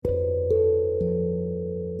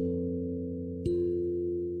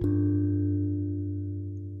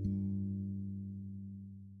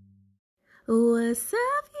What's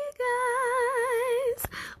up, you guys?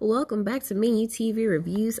 Welcome back to Menu TV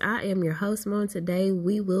Reviews. I am your host, Mo, and today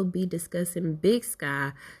we will be discussing Big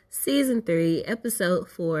Sky Season 3, Episode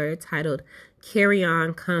 4, titled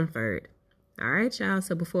Carrion Comfort. All right, y'all.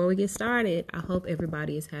 So before we get started, I hope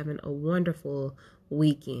everybody is having a wonderful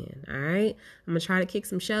weekend. All right. I'm going to try to kick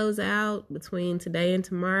some shows out between today and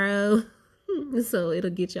tomorrow. So it'll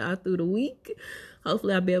get y'all through the week.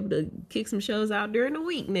 Hopefully I'll be able to kick some shows out during the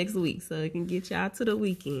week next week so it can get y'all to the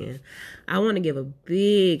weekend. I want to give a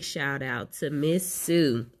big shout out to Miss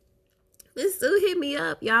Sue. Miss Sue hit me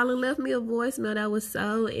up, y'all, and left me a voicemail that was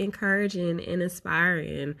so encouraging and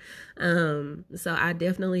inspiring. So I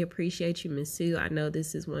definitely appreciate you, Miss Sue. I know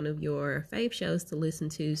this is one of your fave shows to listen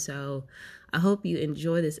to, so I hope you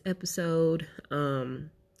enjoy this episode.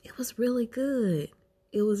 It was really good.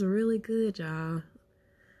 It was really good, y'all.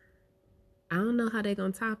 I don't know how they're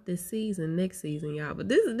going to top this season, next season, y'all. But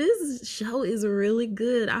this show is really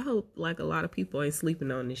good. I hope, like, a lot of people ain't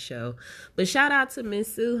sleeping on this show. But shout out to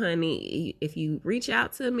Miss Sue, honey. If you reach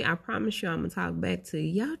out to me, I promise you I'm going to talk back to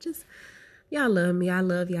you. Y'all love me. I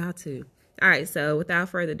love y'all, too. All right, so without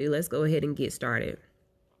further ado, let's go ahead and get started.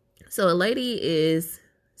 So a lady is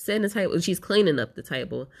setting the table. She's cleaning up the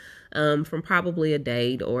table from probably a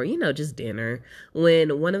date or, just dinner,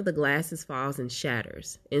 when one of the glasses falls and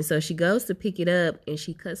shatters. And so she goes to pick it up and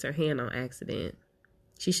she cuts her hand on accident.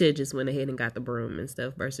 She should have just went ahead and got the broom and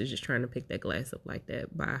stuff versus just trying to pick that glass up like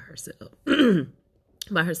that by herself.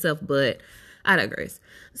 But I digress.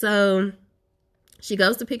 So she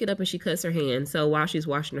goes to pick it up and she cuts her hand. So while she's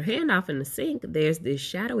washing her hand off in the sink, there's this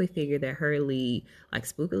shadowy figure that hurriedly,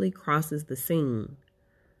 spookily crosses the scene.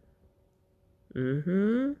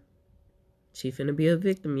 She finna be a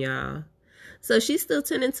victim, y'all. So she's still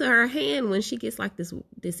tending to her hand when she gets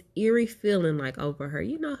this eerie feeling over her.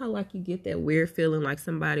 You know how you get that weird feeling like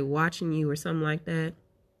somebody watching you or something like that?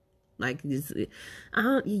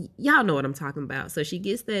 Y'all know what I'm talking about. So she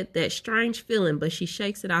gets that strange feeling, but she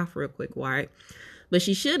shakes it off real quick, right? But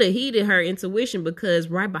she should have heeded her intuition, because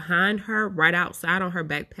right behind her, right outside on her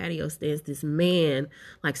back patio, stands this man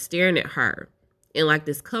staring at her in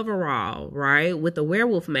this coverall, right, with a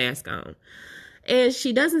werewolf mask on. And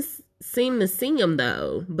she doesn't seem to see him,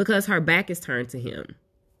 though, because her back is turned to him.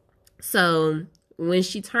 So when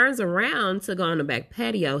she turns around to go on the back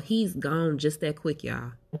patio, he's gone just that quick,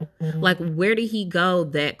 y'all. Where did he go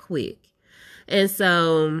that quick? And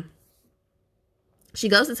so she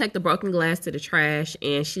goes to take the broken glass to the trash,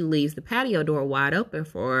 and she leaves the patio door wide open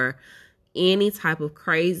for any type of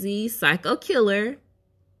crazy psycho killer.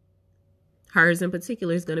 Hers in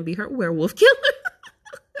particular is going to be her werewolf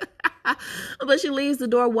killer. But she leaves the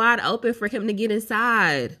door wide open for him to get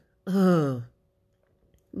inside. Oh.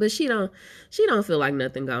 But she don't feel like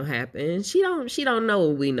nothing gonna happen. She don't know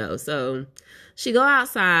what we know. So she go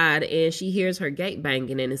outside and she hears her gate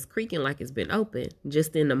banging and it's creaking like it's been open.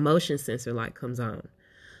 Just then the motion sensor light comes on.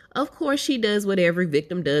 Of course she does what every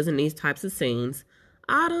victim does in these types of scenes.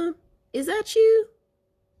 Autumn, is that you?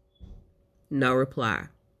 No reply.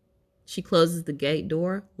 She closes the gate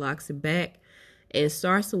door, locks it back, and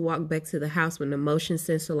starts to walk back to the house when the motion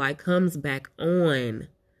sensor light comes back on.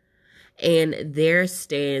 And there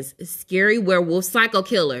stands scary werewolf psycho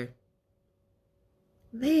killer.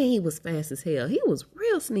 Man, he was fast as hell. He was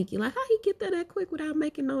real sneaky. How he get there that quick without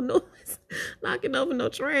making no noise? Knocking over no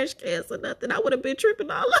trash cans or nothing. I would have been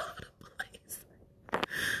tripping all over the place.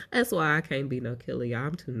 That's why I can't be no killer, y'all.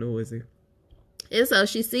 I'm too noisy. And so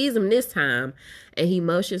she sees him this time, and he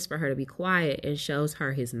motions for her to be quiet and shows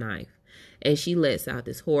her his knife. And she lets out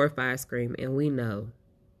this horrified scream, and we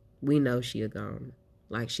know she a gone.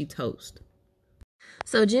 She toast.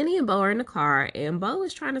 So Jenny and Bo are in the car, and Bo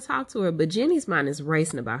is trying to talk to her, but Jenny's mind is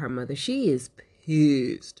racing about her mother. She is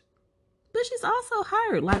pissed. But she's also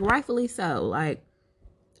hurt, rightfully so. I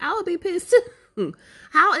would be pissed too.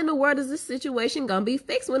 How in the world is this situation gonna be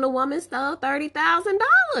fixed when a woman stole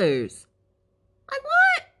 $30,000?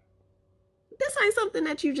 What? This ain't something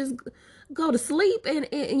that you just go to sleep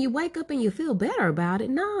and you wake up and you feel better about it.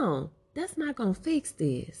 No, that's not going to fix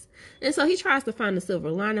this. And so he tries to find the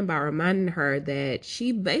silver lining by reminding her that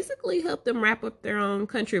she basically helped them wrap up their own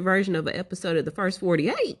country version of an episode of the first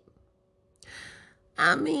 48.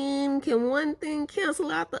 I mean, can one thing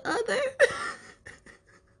cancel out the other?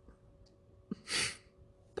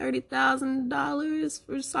 $30,000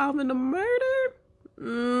 for solving a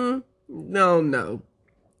murder? No.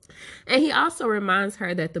 And he also reminds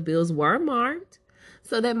her that the bills were marked,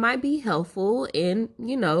 so that might be helpful in,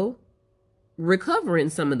 recovering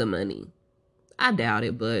some of the money. I doubt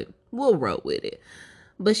it, but we'll roll with it.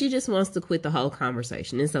 But she just wants to quit the whole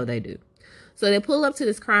conversation, and so they do. So they pull up to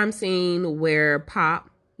this crime scene where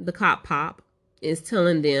the cop Pop, is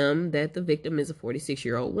telling them that the victim is a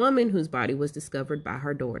 46-year-old woman whose body was discovered by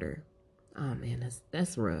her daughter. Oh man,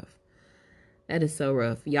 that's rough. That is so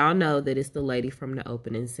rough. Y'all know that it's the lady from the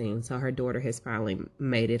opening scene. So her daughter has finally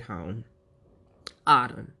made it home.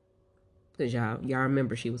 Autumn. Because y'all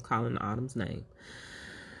remember she was calling Autumn's name.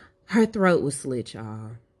 Her throat was slit,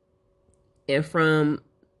 y'all. And from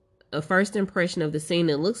a first impression of the scene,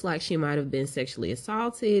 it looks like she might have been sexually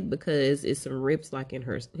assaulted because it's some rips like in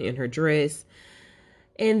her dress.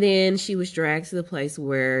 And then she was dragged to the place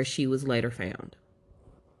where she was later found.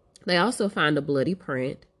 They also find a bloody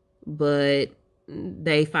print, but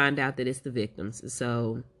they find out that it's the victim's,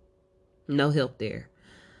 so no help there.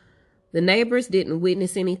 The neighbors didn't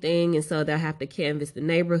witness anything, and so they'll have to canvass the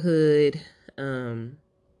neighborhood,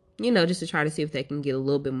 just to try to see if they can get a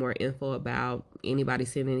little bit more info about anybody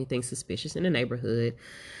seeing anything suspicious in the neighborhood.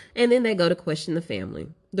 And then they go to question the family,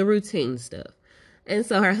 the routine stuff. And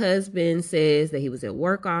so her husband says that he was at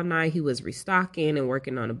work all night. He was restocking and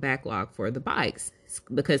working on a backlog for the bikes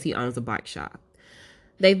because he owns a bike shop.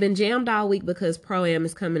 They've been jammed all week because Pro-Am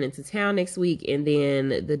is coming into town next week. And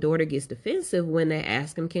then the daughter gets defensive when they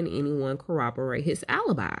ask him, can anyone corroborate his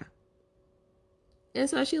alibi? And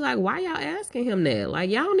so she's like, why y'all asking him that?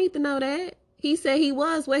 Like, y'all don't need to know that. He said he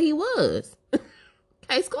was what he was.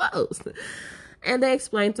 Case closed. And they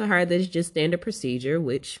explain to her that it's just standard procedure,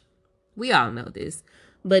 which we all know this.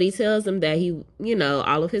 But he tells them that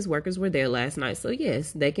all of his workers were there last night. So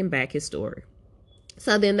yes, they can back his story.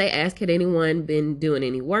 So then they ask, had anyone been doing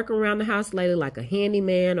any work around the house lately, like a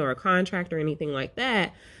handyman or a contractor or anything like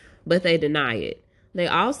that? But they deny it. They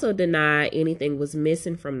also deny anything was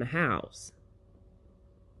missing from the house.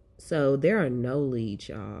 So there are no leads,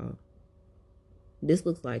 y'all. This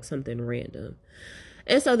looks like something random.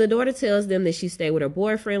 And so the daughter tells them that she stayed with her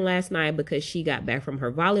boyfriend last night because she got back from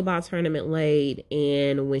her volleyball tournament late.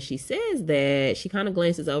 And when she says that, she kind of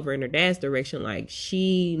glances over in her dad's direction like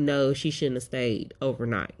she knows she shouldn't have stayed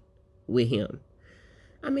overnight with him.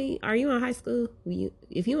 I mean, are you in high school?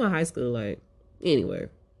 If you in high school, like, anywhere.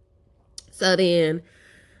 So then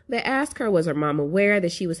they ask her, was her mom aware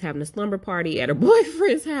that she was having a slumber party at her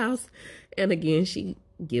boyfriend's house? And again, she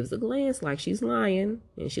gives a glance like she's lying,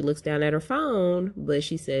 and she looks down at her phone, but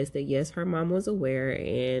she says that yes, her mom was aware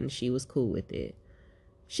and she was cool with it.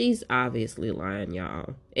 She's obviously lying,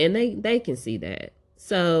 y'all, and they can see that.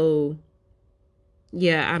 So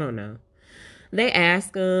yeah, I don't know. They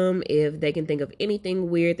ask them if they can think of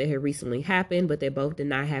anything weird that had recently happened, but they both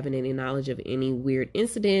deny having any knowledge of any weird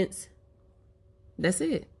incidents. That's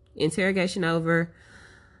it. Interrogation over.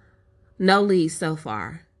 No leads so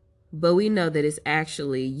far. But we know that it's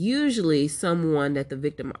actually usually someone that the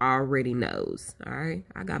victim already knows. All right.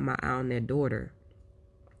 I got my eye on that daughter.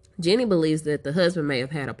 Jenny believes that the husband may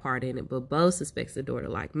have had a part in it, but Bo suspects the daughter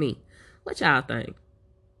like me. What y'all think?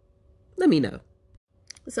 Let me know.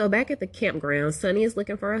 So back at the campground, Sunny is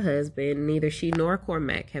looking for a husband. Neither she nor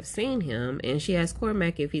Cormac have seen him. And she asks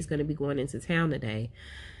Cormac if he's going to be going into town today.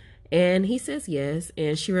 And he says yes,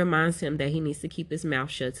 and she reminds him that he needs to keep his mouth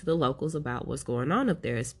shut to the locals about what's going on up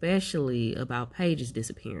there, especially about Paige's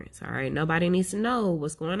disappearance, all right? Nobody needs to know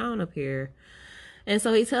what's going on up here. And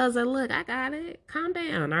so he tells her, look, I got it. Calm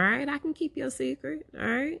down, all right? I can keep your secret, all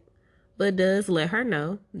right? But does let her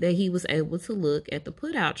know that he was able to look at the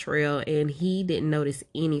put-out trail, and he didn't notice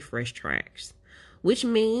any fresh tracks, which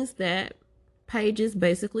means that Paige is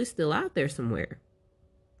basically still out there somewhere.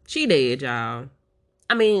 She dead, y'all.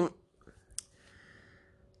 I mean,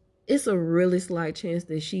 it's a really slight chance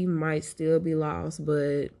that she might still be lost,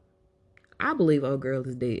 but I believe old girl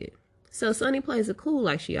is dead. So Sunny plays it cool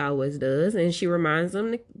like she always does, and she reminds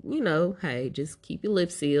them to, hey, just keep your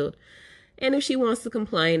lips sealed. And if she wants to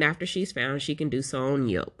complain after she's found, she can do so on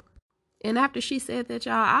Yelp. And after she said that,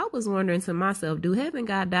 y'all, I was wondering to myself, do Heaven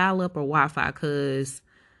got dial-up or Wi-Fi? Because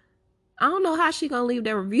I don't know how she gonna leave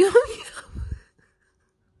that review on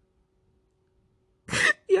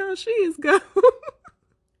Yelp. Y'all, she is gone.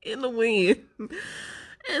 In the wind.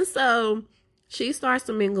 And so she starts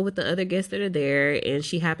to mingle with the other guests that are there, and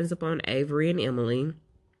she happens upon Avery and Emily,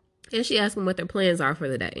 and she asks them what their plans are for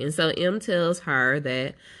the day. And so Em tells her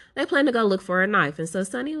that they plan to go look for a knife. And so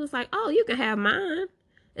Sunny was like, oh, you can have mine.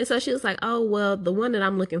 And so she was like, oh, well, the one that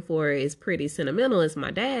I'm looking for is pretty sentimental. It's my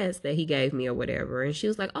dad's that he gave me or whatever. And she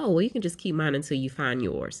was like, oh, well, you can just keep mine until you find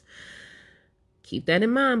yours. Keep that in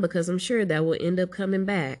mind, because I'm sure that will end up coming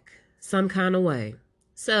back some kind of way.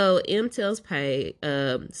 So Em tells Paige,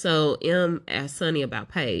 Em asks Sunny about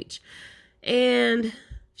Paige, and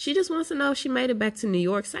she just wants to know if she made it back to New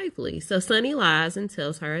York safely. So Sunny lies and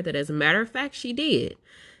tells her that as a matter of fact, she did.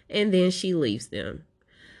 and then she leaves them.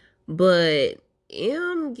 But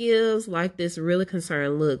M gives like this really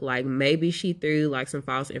concerned look, like maybe she threw like some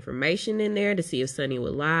false information in there to see if Sunny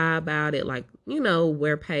would lie about it, like, you know,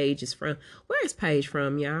 where Paige is from. Where is Paige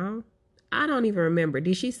from, y'all? I don't even remember.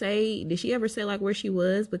 Did she ever say like where she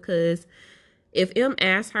was? Because if M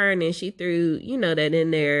asked her and then she threw, you know, that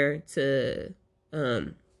in there to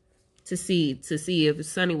see if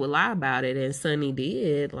Sunny would lie about it, and Sunny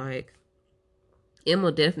did, like, M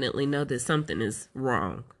will definitely know that something is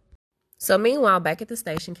wrong. So meanwhile, back at the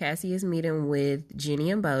station, Cassie is meeting with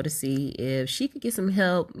Jenny and Bo to see if she could get some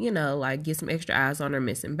help, you know, like get some extra eyes on her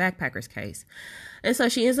missing backpackers case. And so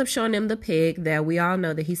she ends up showing them the pic that we all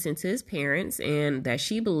know that he sent to his parents and that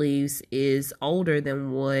she believes is older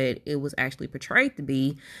than what it was actually portrayed to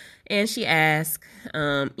be. And she asks,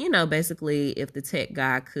 you know, basically if the tech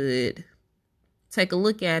guy could take a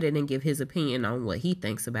look at it and give his opinion on what he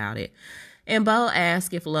thinks about it. And Bo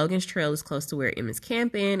asks if Logan's trail is close to where Emma's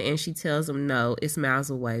camping, and she tells him no, it's miles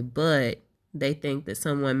away, but they think that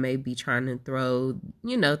someone may be trying to throw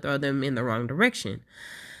them in the wrong direction.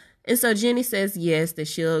 And so Jenny says yes, that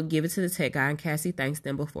she'll give it to the tech guy, and Cassie thanks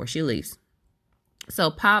them before she leaves. So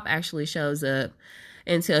Pop actually shows up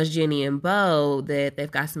and tells Jenny and Bo that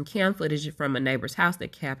they've got some cam footage from a neighbor's house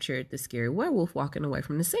that captured the scary werewolf walking away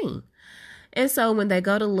from the scene. And so when they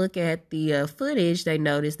go to look at the footage, they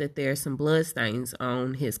notice that there's some blood stains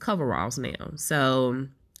on his coveralls now. So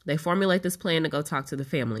they formulate this plan to go talk to the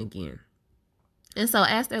family again. And so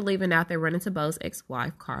as they're leaving out, they run into Bo's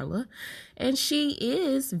ex-wife, Carla, and she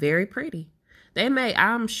is very pretty.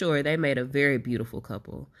 I'm sure they made a very beautiful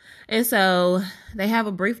couple. And so they have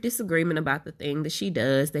a brief disagreement about the thing that she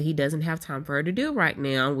does that he doesn't have time for her to do right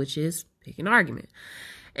now, which is pick an argument.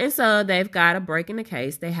 And so they've got a break in the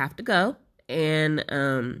case. They have to go.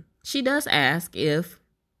 And she does ask if,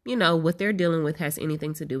 you know, what they're dealing with has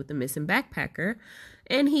anything to do with the missing backpacker.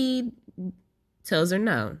 And he tells her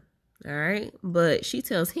no. All right. But she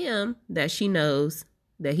tells him that she knows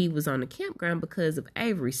that he was on the campground because of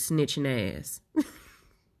Avery's snitching ass.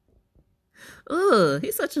 Ugh,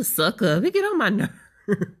 he's such a sucker. He get on my nerves.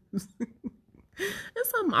 There's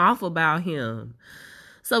something awful about him.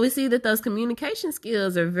 So we see that those communication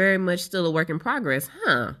skills are very much still a work in progress,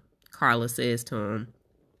 huh? Carla says to him.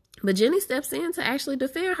 But Jenny steps in to actually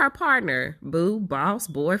defend her partner. Boo, boss,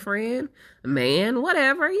 boyfriend, man,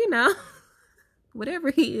 whatever, you know.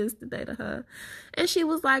 Whatever he is today to her. And she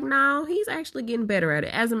was like, no, he's actually getting better at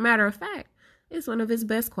it. As a matter of fact, it's one of his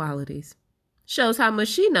best qualities. Shows how much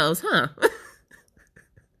she knows, huh?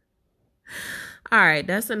 All right,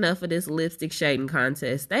 that's enough of this lipstick shading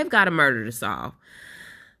contest. They've got a murder to solve.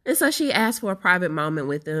 And so she asks for a private moment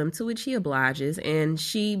with them, to which he obliges, and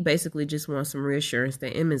she basically just wants some reassurance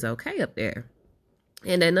that Emma's okay up there.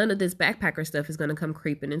 And that none of this backpacker stuff is going to come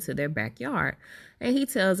creeping into their backyard. And he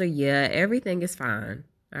tells her, yeah, everything is fine.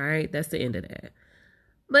 All right, that's the end of that.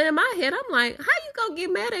 But in my head, I'm like, how you going to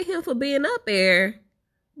get mad at him for being up there?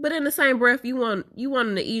 But in the same breath, you want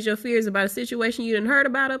him to ease your fears about a situation you didn't heard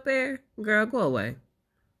about up there? Girl, go away.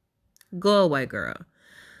 Go away, girl.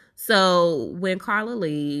 So when Carla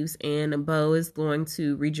leaves and Bo is going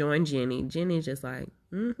to rejoin Jenny, Jenny's just like,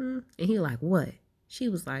 mm-hmm. And he like, what? She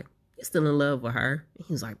was like, you still in love with her? And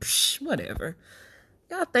he was like, psh, whatever.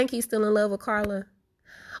 Y'all think he's still in love with Carla?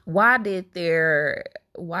 Why did their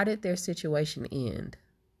situation end?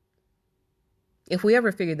 If we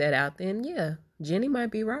ever figured that out, then yeah, Jenny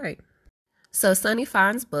might be right. So Sunny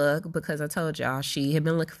finds Bug because I told y'all she had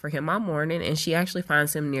been looking for him all morning, and she actually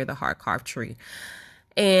finds him near the heart-carved tree.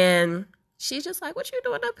 And she's just like, what you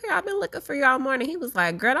doing up here? I've been looking for you all morning. He was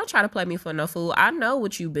like, girl, don't try to play me for no fool. I know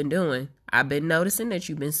what you've been doing. I've been noticing that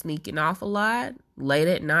you've been sneaking off a lot. Late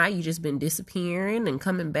at night, you just been disappearing and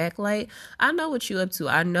coming back late. I know what you up to.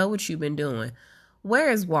 I know what you've been doing.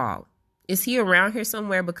 Where is Walt? Is he around here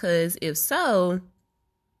somewhere? Because if so,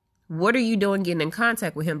 what are you doing getting in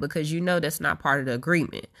contact with him? Because you know that's not part of the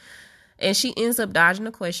agreement. And she ends up dodging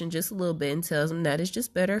the question just a little bit and tells him that it's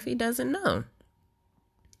just better if he doesn't know.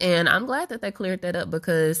 And I'm glad that they cleared that up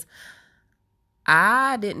because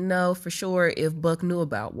I didn't know for sure if Buck knew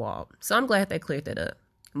about Walt. So I'm glad they cleared that up.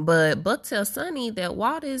 But Buck tells Sunny that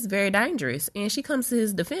Walt is very dangerous. And she comes to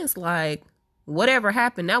his defense like, whatever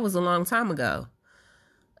happened, that was a long time ago.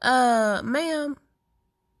 Ma'am,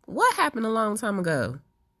 what happened a long time ago?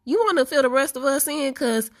 You want to fill the rest of us in?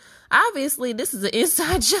 Because obviously this is an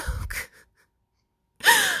inside joke.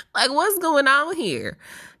 Like, what's going on here?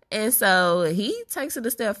 And so he takes it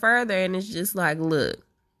a step further and it's just like, look,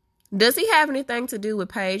 does he have anything to do with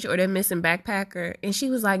Paige or that missing backpacker? And she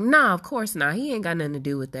was like, nah, of course not. He ain't got nothing to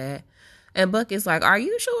do with that. And Buck is like, are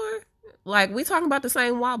you sure? Like, we talking about the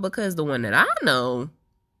same Walt, because the one that I know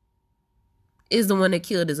is the one that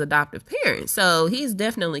killed his adoptive parents. So he's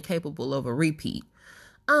definitely capable of a repeat.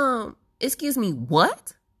 Excuse me,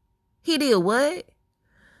 what? He did what?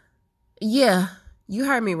 Yeah, you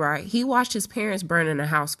heard me right. He watched his parents burn in a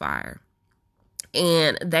house fire.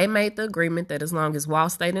 And they made the agreement that as long as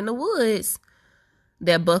Walt stayed in the woods,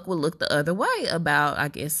 that Buck would look the other way about, I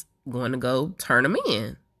guess, going to go turn him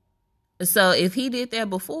in. So if he did that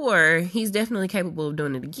before, he's definitely capable of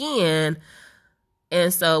doing it again.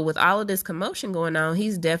 And so with all of this commotion going on,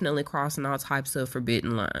 he's definitely crossing all types of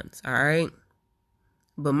forbidden lines, all right?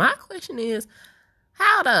 But my question is,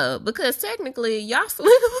 how though? Because technically, y'all still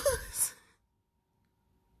in the woods.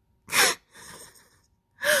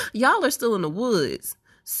 Y'all are still in the woods.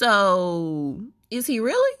 So is he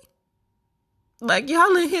really? Like,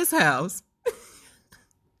 y'all in his house.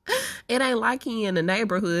 It ain't like he in the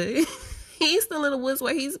neighborhood. He's still in the woods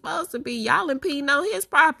where he's supposed to be. Y'all impeding on his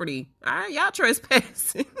property. All right, y'all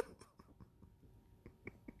trespassing.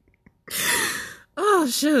 Oh,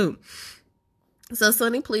 shoot. So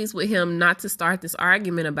Sonny pleads with him not to start this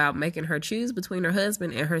argument about making her choose between her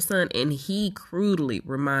husband and her son. And he crudely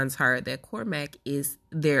reminds her that Cormac is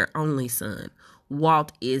their only son.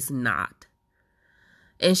 Walt is not.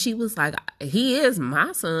 And she was like, he is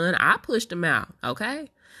my son. I pushed him out, okay?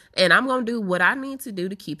 And I'm going to do what I need to do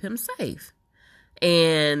to keep him safe.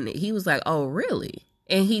 And he was like, oh, really?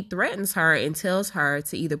 And he threatens her and tells her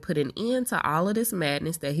to either put an end to all of this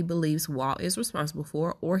madness that he believes Walt is responsible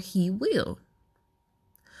for, or he will.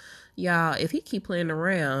 Y'all, if he keep playing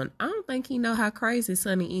around, I don't think he know how crazy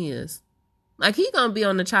Sonny is. Like, he going to be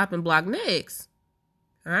on the chopping block next.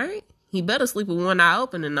 All right? He better sleep with one eye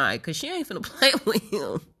open tonight, because she ain't finna play with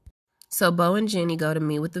him. So Bo and Jenny go to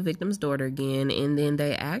meet with the victim's daughter again, and then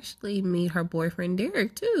they actually meet her boyfriend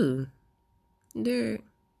Derek too. Derek,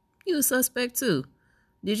 you a suspect too.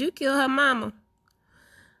 Did you kill her mama?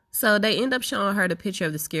 So they end up showing her the picture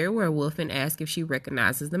of the scary werewolf and ask if she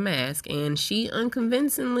recognizes the mask, and she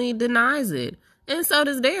unconvincingly denies it. And so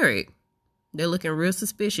does Derek. They're looking real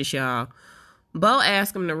suspicious, y'all. Bo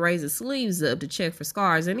asks him to raise his sleeves up to check for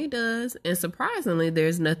scars, and he does. And surprisingly,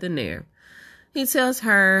 there's nothing there. He tells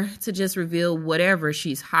her to just reveal whatever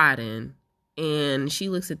she's hiding. And she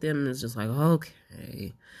looks at them and is just like,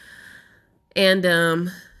 okay. And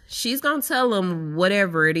she's going to tell him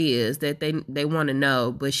whatever it is that they want to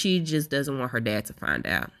know, but she just doesn't want her dad to find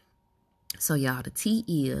out. So, y'all, the tea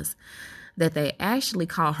is that they actually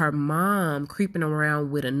caught her mom creeping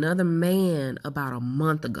around with another man about a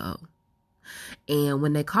month ago. And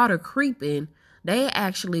when they caught her creeping, they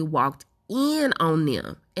actually walked in on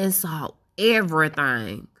them and saw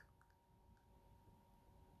everything.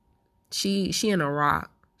 She in a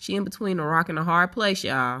rock. She in between a rock and a hard place,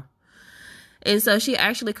 y'all. And so she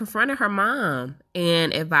actually confronted her mom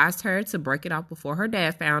and advised her to break it off before her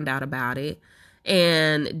dad found out about it.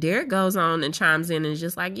 And Derek goes on and chimes in and is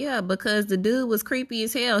just like, yeah, because the dude was creepy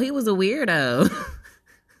as hell. He was a weirdo.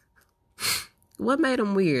 What made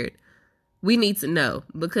him weird? We need to know,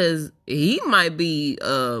 because he might be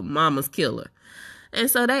mama's killer. And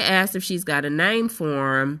so they asked if she's got a name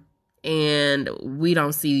for him, and we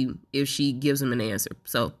don't see if she gives him an answer.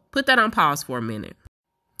 So put that on pause for a minute.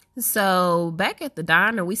 So back at the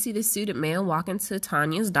diner, we see this suited man walk into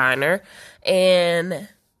Tanya's diner, and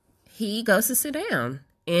he goes to sit down.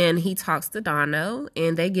 And he talks to Dono,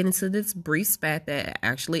 and they get into this brief spat that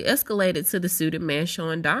actually escalated to the suited man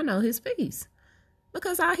showing Dono his piece.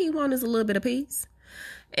 Because all he wants is a little bit of peace.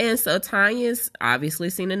 And so Tanya's obviously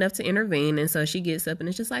seen enough to intervene. And so she gets up and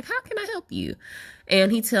is just like, how can I help you? And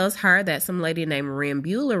he tells her that some lady named Rand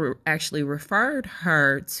Bueller actually referred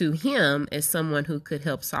her to him as someone who could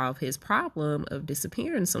help solve his problem of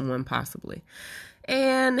disappearing someone possibly.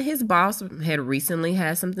 And his boss had recently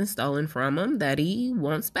had something stolen from him that he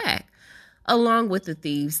wants back, along with the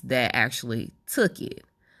thieves that actually took it.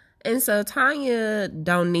 And so Tanya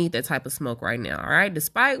don't need that type of smoke right now, all right?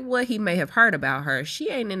 Despite what he may have heard about her,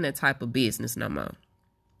 she ain't in that type of business no more.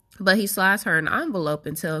 But he slides her an envelope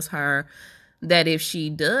and tells her that if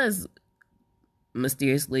she does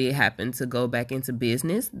mysteriously happen to go back into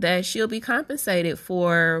business, that she'll be compensated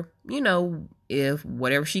for, if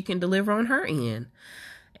whatever she can deliver on her end.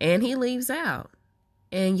 And he leaves out.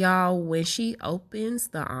 And y'all, when she opens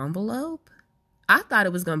the envelope, I thought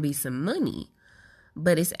it was going to be some money.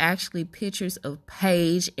 But it's actually pictures of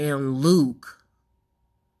Paige and Luke.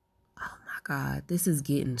 Oh my God, this is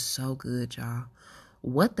getting so good, y'all.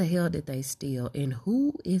 What the hell did they steal? And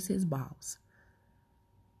who is his boss?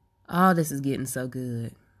 Oh, this is getting so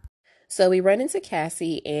good. So we run into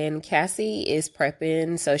Cassie, and Cassie is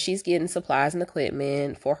prepping. So she's getting supplies and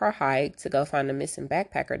equipment for her hike to go find the missing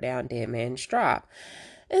backpacker down Dead Man's Drop.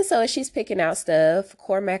 And so as she's picking out stuff,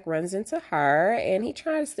 Cormac runs into her, and he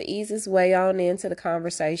tries to ease his way on into the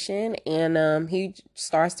conversation. And he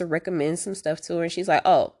starts to recommend some stuff to her, and she's like,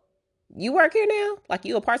 "Oh, you work here now? Like,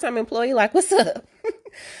 you a part-time employee? Like, what's up?"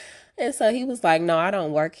 And so he was like, "No, I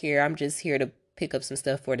don't work here. I'm just here to pick up some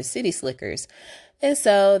stuff for the City Slickers." And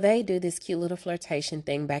so they do this cute little flirtation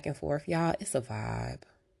thing back and forth. Y'all, it's a vibe.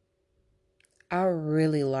 I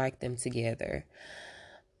really like them together.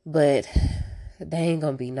 But they ain't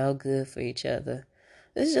gonna be no good for each other.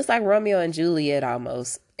 It's just like Romeo and Juliet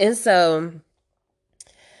almost. And so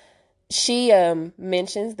she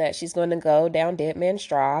mentions that she's going to go down Dead Man's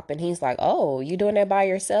Drop, and he's like, "Oh, you doing that by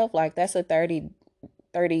yourself? Like, that's a 30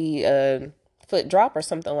 foot drop or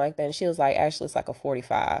something like that." And she was like, "Actually, it's like a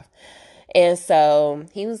 45." And so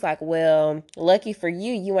he was like, "Well, lucky for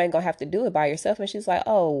you, you ain't gonna have to do it by yourself." And she's like,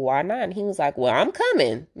 "Oh, why not?" And he was like, "Well, I'm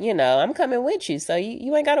coming, I'm coming with you. So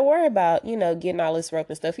you ain't got to worry about, getting all this rope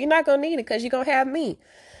and stuff. You're not gonna need it because you're gonna have me."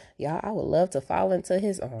 Y'all, I would love to fall into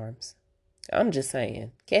his arms. I'm just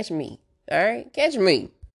saying, catch me. All right, catch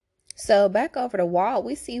me. So back over to Walt,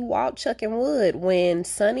 we see Walt chucking wood when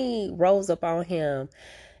Sonny rolls up on him.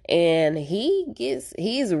 And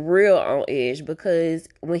he's real on edge because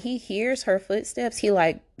when he hears her footsteps, he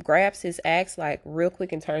like grabs his axe like real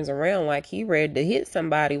quick and turns around like he ready to hit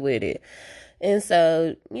somebody with it. And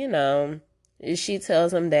so, she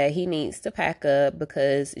tells him that he needs to pack up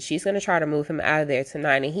because she's going to try to move him out of there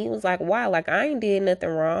tonight. And he was like, "Why? Like, I ain't did nothing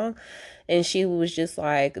wrong." And she was just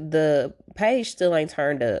like, "The page still ain't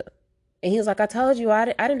turned up." And he was like, "I told you I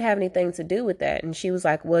didn't have anything to do with that." And she was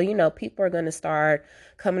like, "Well, people are going to start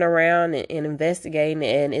coming around and investigating,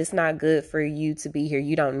 and it's not good for you to be here.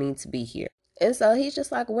 You don't need to be here." And so he's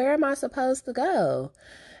just like, "Where am I supposed to go?"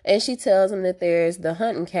 And she tells him that there's the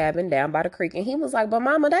hunting cabin down by the creek. And he was like, "But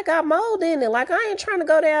Mama, that got mold in it. Like, I ain't trying to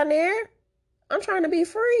go down there. I'm trying to be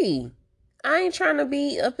free. I ain't trying to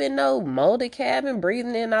be up in no molded cabin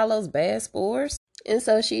breathing in all those bad spores." And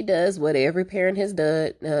so she does what every parent has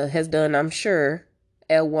done, I'm sure,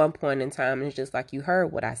 at one point in time. And it's just like, "You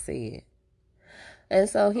heard what I said." And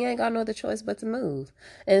so he ain't got no other choice but to move.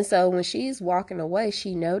 And so when she's walking away,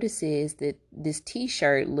 she notices that this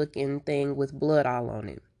t-shirt looking thing with blood all on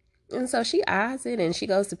it. And so she eyes it and she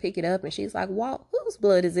goes to pick it up and she's like, "Walt, whose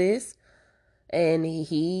blood is this?" And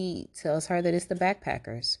he tells her that it's the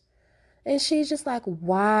backpackers. And she's just like,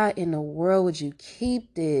 "Why in the world would you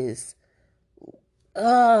keep this?"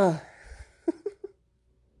 Ugh.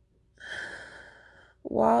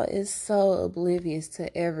 Walt is so oblivious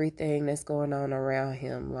to everything that's going on around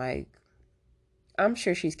him. Like, I'm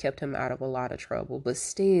sure she's kept him out of a lot of trouble, but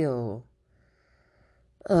still.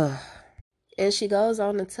 Ugh. And she goes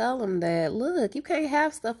on to tell him that, "Look, you can't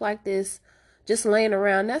have stuff like this just laying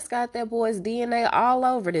around. That's got that boy's DNA all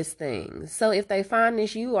over this thing. So if they find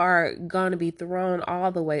this, you are going to be thrown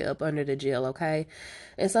all the way up under the jail, okay?"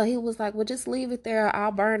 And so he was like, "Well, just leave it there.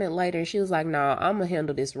 I'll burn it later." And she was like, "No, I'm going to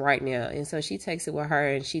handle this right now." And so she takes it with her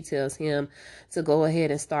and she tells him to go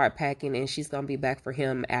ahead and start packing, and she's going to be back for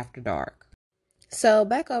him after dark. So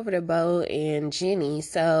back over to Bo and Jenny.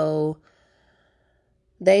 So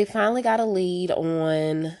they finally got a lead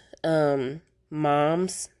on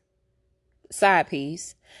Mom's side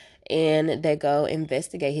piece, and they go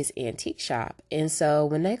investigate his antique shop. And so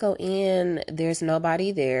when they go in, there's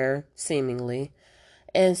nobody there, seemingly.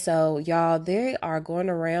 And so, y'all, they are going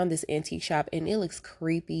around this antique shop, and it looks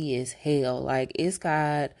creepy as hell. Like, it's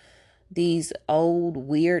got these old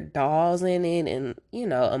weird dolls in it and,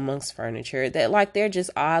 amongst furniture that, like, they're just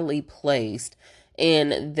oddly placed,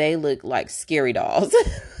 and they look like scary dolls.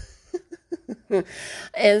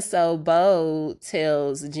 And so Bo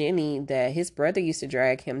tells Jenny that his brother used to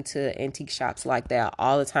drag him to antique shops like that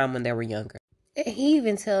all the time when they were younger. And he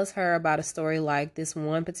even tells her about a story like this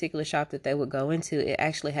one particular shop that they would go into. It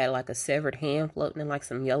actually had like a severed hand floating in like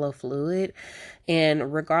some yellow fluid.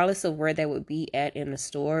 And regardless of where they would be at in the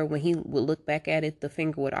store, when he would look back at it, the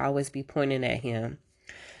finger would always be pointing at him.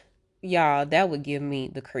 Y'all, that would give me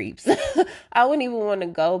the creeps. I wouldn't even want to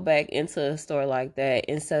go back into a store like that.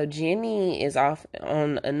 And so Jenny is off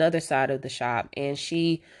on another side of the shop, and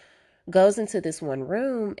she goes into this one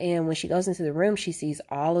room. And when she goes into the room, she sees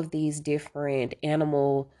all of these different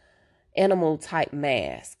animal type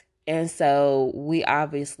masks. And so we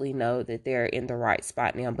obviously know that they're in the right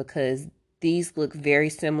spot now, because these look very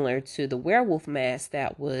similar to the werewolf mask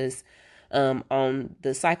that was on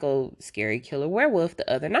the Psycho Scary Killer Werewolf the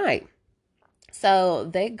other night. So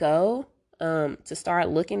they go to start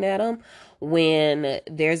looking at them when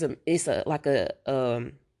it's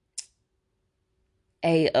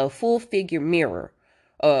a full figure mirror,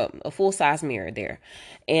 a full size mirror there.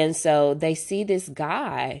 And so they see this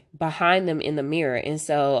guy behind them in the mirror. And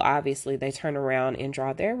so obviously they turn around and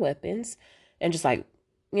draw their weapons and just like,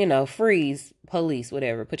 freeze, police,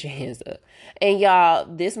 whatever, put your hands up. And y'all,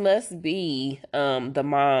 this must be the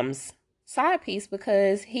mom's side piece,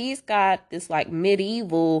 because he's got this like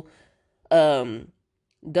medieval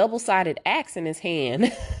double-sided axe in his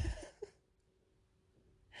hand.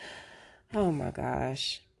 Oh my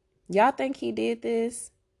gosh. Y'all think he did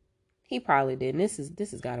this? He probably didn't.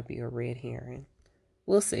 This has got to be a red herring.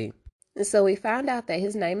 We'll see. And so we found out that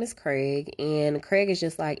his name is Craig, and Craig is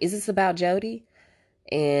just like, is this about Jody?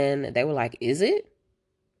 And they were like, is it?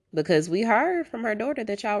 Because we heard from her daughter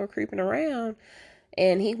that y'all were creeping around.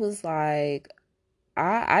 And he was like,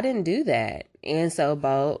 I didn't do that. And so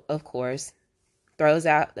Bo, of course, throws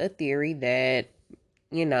out a theory that,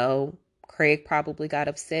 Craig probably got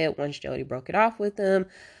upset once Jody broke it off with him,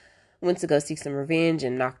 went to go seek some revenge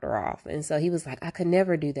and knocked her off. And so he was like, I could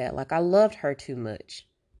never do that. Like, I loved her too much.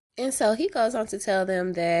 And so he goes on to tell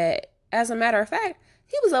them that, as a matter of fact,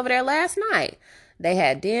 he was over there last night. They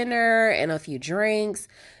had dinner and a few drinks,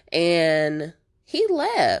 and he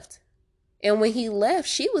left. And when he left,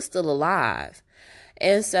 she was still alive.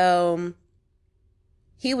 And so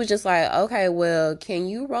he was just like, okay, well, can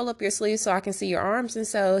you roll up your sleeves so I can see your arms? And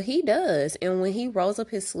so he does. And when he rolls up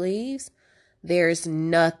his sleeves, there's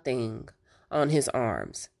nothing on his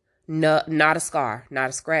arms. No, not a scar, not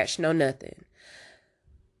a scratch, no nothing.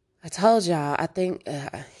 I told y'all, I think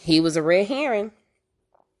he was a red herring.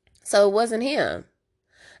 So it wasn't him.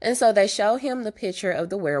 And so they show him the picture of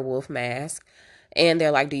the werewolf mask. And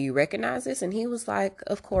they're like, do you recognize this? And he was like,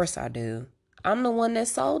 of course I do. I'm the one that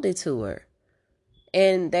sold it to her.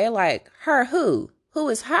 And they're like, her who? Who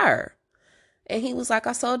is her? And he was like,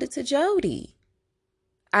 I sold it to Jody.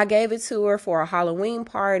 I gave it to her for a Halloween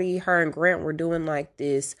party. Her and Grant were doing like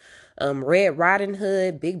this Red Riding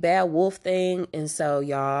Hood, Big Bad Wolf thing. And so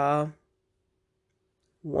y'all,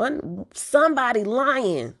 somebody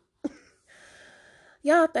lying.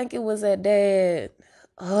 Y'all think it was that dad?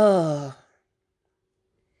 Oh,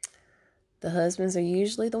 the husbands are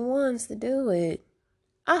usually the ones to do it.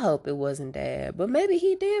 I hope it wasn't dad, but maybe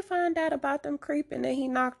he did find out about them creeping and he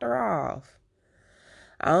knocked her off.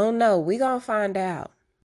 I don't know. We gonna find out.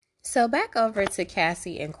 So back over to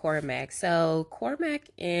Cassie and Cormac. So Cormac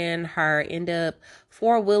and her end up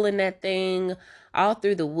four-wheeling that thing all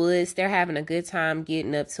through the woods. They're having a good time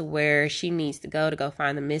getting up to where she needs to go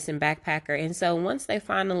find the missing backpacker. And so once they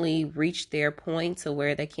finally reach their point to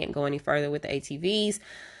where they can't go any further with the ATVs,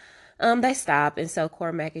 they stop. And so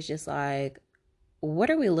Cormac is just like,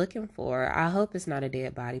 what are we looking for? I hope it's not a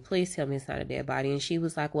dead body. Please tell me it's not a dead body. And she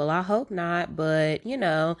was like, well, I hope not. But,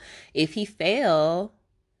 if he fell,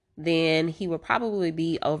 then he will probably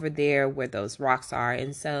be over there where those rocks are.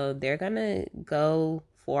 And so they're going to go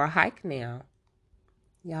for a hike now.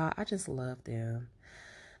 Y'all, I just love them.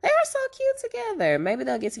 They are so cute together. Maybe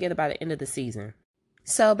they'll get together by the end of the season.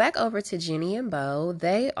 So back over to Jenny and Bo,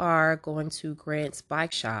 they are going to Grant's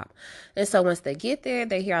bike shop. And so once they get there,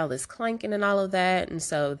 they hear all this clanking and all of that. And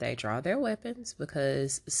so they draw their weapons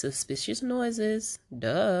because suspicious noises,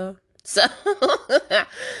 duh. So,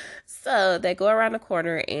 so they go around the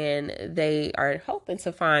corner and they are hoping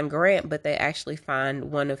to find Grant, but they actually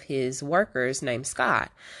find one of his workers named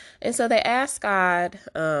Scott. And so they ask Scott,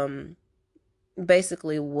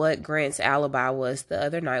 basically what Grant's alibi was the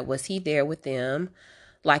other night. Was he there with them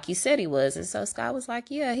like he said he was? And so Scott was like,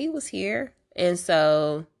 yeah, he was here. And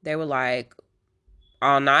so they were like,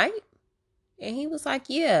 all night? And he was like,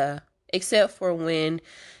 yeah, except for when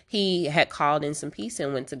he had called in some pizza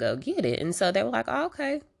and went to go get it. And so they were like, oh,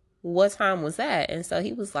 okay, what time was that? And so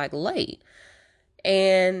he was like, late.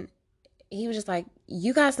 And he was just like,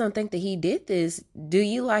 you guys don't think that he did this, do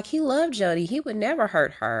you? Like, he loved Jody. He would never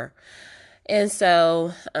hurt her. And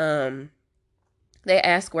so they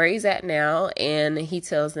ask where he's at now, and he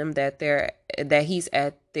tells them that he's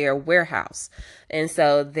at their warehouse. And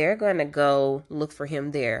so they're going to go look for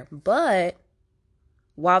him there. But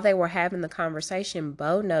while they were having the conversation,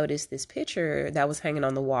 Bo noticed this picture that was hanging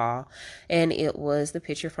on the wall, and it was the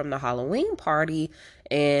picture from the Halloween party,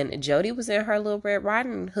 and Jody was in her little Red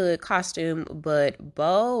Riding Hood costume, but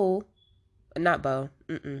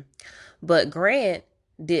but Grant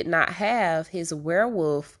did not have his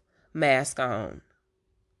werewolf mask on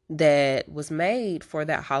that was made for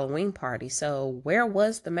that Halloween party. So where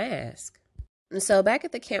was the mask? And so back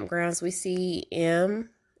at the campgrounds, we see Em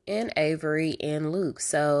and Avery and Luke.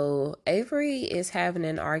 So Avery is having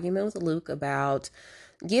an argument with Luke about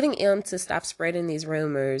getting him to stop spreading these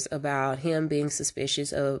rumors about him being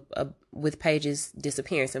suspicious of with Paige's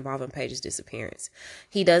disappearance, involving Paige's disappearance.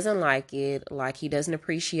 He doesn't like it. Like, he doesn't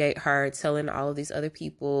appreciate her telling all of these other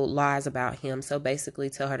people lies about him. So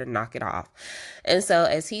basically tell her to knock it off. And so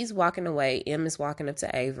as he's walking away, Em is walking up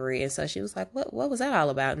to Avery. And so she was like, what was that all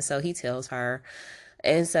about? And so he tells her.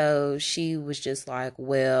 And so she was just like,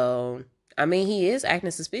 well, I mean, he is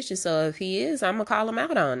acting suspicious. So if he is, I'm going to call him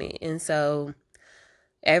out on it. And so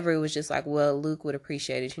Avery was just like, well, Luke would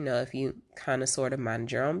appreciate it, if you kind of sort of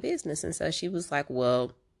mind your own business. And so she was like,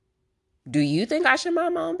 well, do you think I should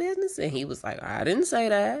mind my own business? And he was like, I didn't say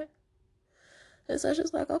that. And so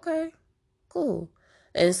she's like, okay, cool.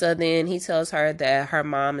 And so then he tells her that her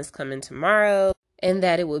mom is coming tomorrow and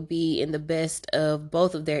that it would be in the best of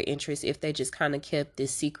both of their interests if they just kind of kept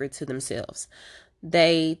this secret to themselves.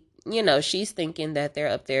 She's thinking that they're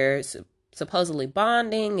up there supposedly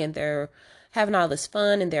bonding and they're having all this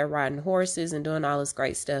fun and they're riding horses and doing all this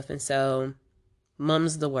great stuff. And so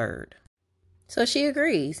mum's the word. So she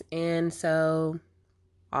agrees. And so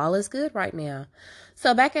all is good right now.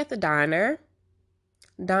 So back at the diner,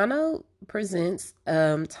 Donna presents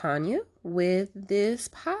Tanya with this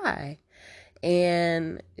pie.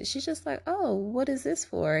 And she's just like, oh, what is this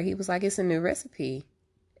for? He was like, it's a new recipe.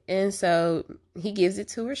 And so he gives it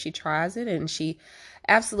to her. She tries it and she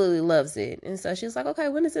absolutely loves it. And so she's like, okay,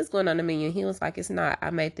 when is this going on the menu? And he was like, it's not. I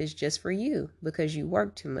made this just for you because you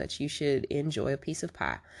work too much. You should enjoy a piece of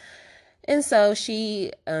pie. And so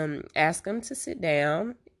she asked him to sit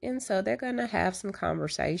down. And so they're going to have some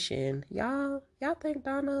conversation. Y'all think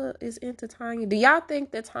Donna is into Tanya? Do y'all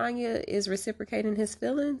think that Tanya is reciprocating his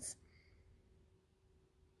feelings?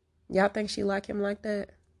 Y'all think she like him like that?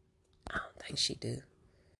 I don't think she do.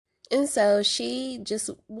 And so she just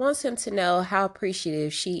wants him to know how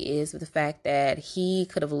appreciative she is of the fact that he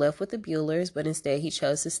could have left with the Buellers, but instead he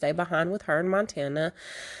chose to stay behind with her in Montana,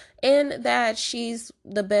 and that she's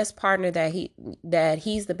the best partner that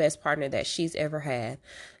he's the best partner that she's ever had.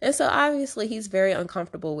 And so obviously he's very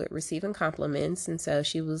uncomfortable with receiving compliments. And so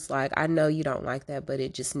she was like, I know you don't like that, but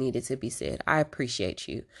it just needed to be said. I appreciate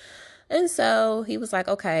you. And so he was like,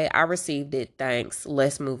 okay, I received it. Thanks.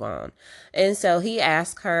 Let's move on. And so he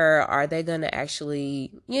asked her, are they going to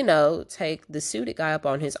actually, take the suited guy up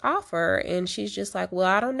on his offer? And she's just like, well,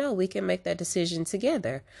 I don't know. We can make that decision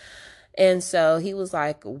together. And so he was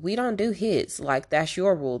like, we don't do hits. Like, that's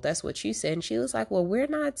your rule. That's what you said. And she was like, well, we're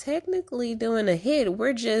not technically doing a hit.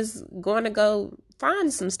 We're just going to go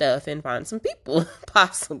find some stuff and find some people,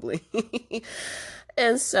 possibly.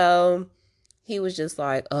 And so he was just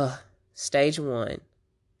like, stage 1.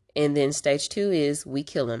 And then stage 2 is we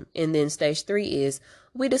kill him. And then stage 3 is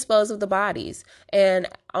we dispose of the bodies. And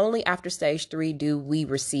only after stage 3 do we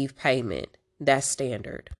receive payment. That's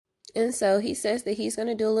standard. And so he says that he's going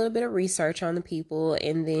to do a little bit of research on the people.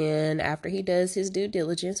 And then after he does his due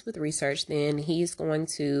diligence with research, then he's going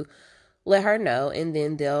to let her know. And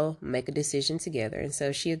then they'll make a decision together. And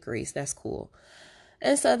so she agrees. That's cool.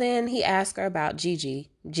 And so then he asked her about Gigi,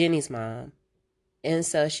 Jenny's mom. And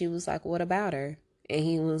so she was like, what about her? And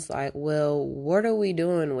he was like, well, what are we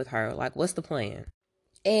doing with her? Like, what's the plan?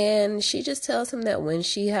 And she just tells him that when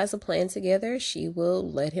she has a plan together, she will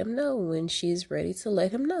let him know when she's ready to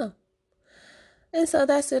let him know. And so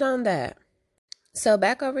that's it on that. So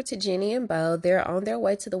back over to Jenny and Bo. They're on their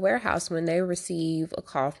way to the warehouse when they receive a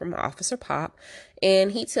call from Officer Pop.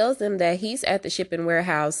 And he tells them that he's at the shipping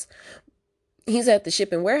warehouse. He's at the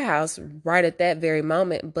shipping warehouse right at that very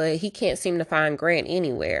moment, but he can't seem to find Grant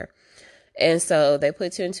anywhere. And so they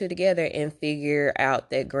put 2 and 2 together and figure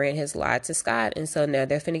out that Grant has lied to Scott. And so now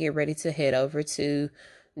they're finna get ready to head over to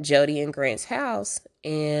Jody and Grant's house.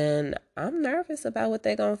 And I'm nervous about what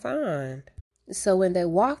they're gonna find. So when they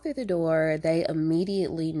walk through the door, they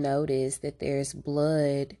immediately notice that there's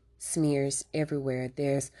blood smears everywhere.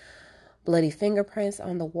 There's bloody fingerprints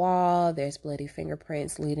on the wall. There's bloody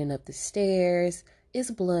fingerprints leading up the stairs.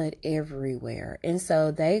 It's blood everywhere. And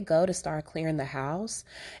so they go to start clearing the house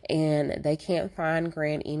and they can't find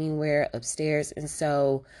Grant anywhere upstairs. And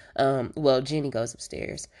so, Jenny goes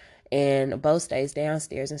upstairs and Bo stays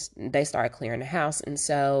downstairs and they start clearing the house. And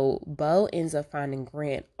so Bo ends up finding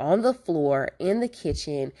Grant on the floor in the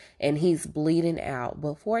kitchen and he's bleeding out.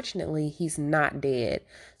 But fortunately, he's not dead.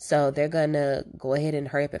 So they're going to go ahead and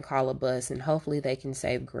hurry up and call a bus and hopefully they can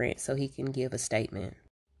save Grant so he can give a statement.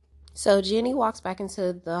 So Jenny walks back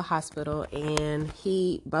into the hospital and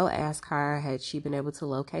Bo asks her, had she been able to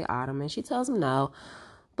locate Autumn? And she tells him no,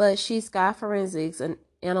 but she's got forensics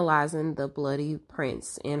analyzing the bloody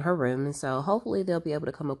prints in her room. And so hopefully they'll be able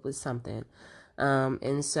to come up with something.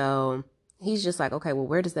 And so he's just like, okay, well,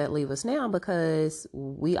 where does that leave us now? Because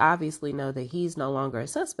we obviously know that he's no longer a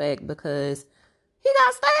suspect because he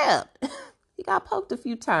got stabbed. He got poked a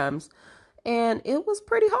few times and it was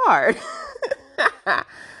pretty hard.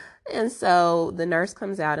 And so the nurse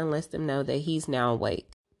comes out and lets them know that he's now awake.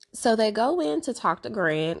 So they go in to talk to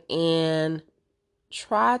Grant and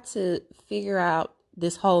try to figure out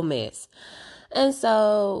this whole mess. And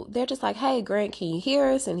so they're just like, hey, Grant, can you hear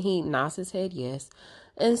us? And he nods his head yes.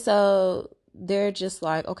 And so they're just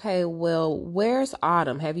like, okay, well, where's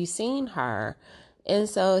Autumn? Have you seen her? And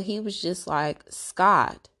so he was just like,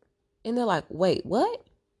 Scott. And they're like, wait, what?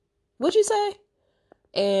 What'd you say?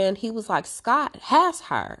 And he was like, Scott has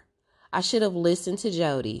her. I should have listened to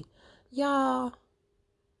Jody. Y'all,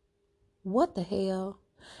 what the hell?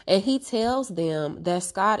 And he tells them that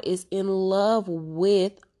Scott is in love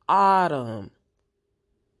with Autumn.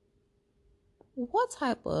 What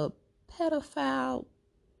type of pedophile?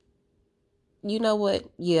 You know what?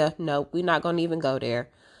 Yeah, no, we're not going to even go there.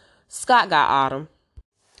 Scott got Autumn.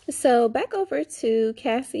 So back over to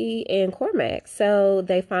Cassie and Cormac. So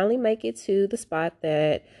they finally make it to the spot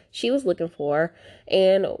that she was looking for.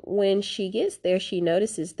 And when she gets there, she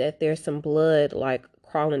notices that there's some blood like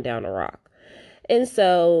crawling down a rock. And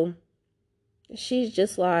so she's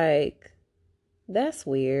just like, that's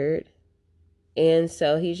weird. And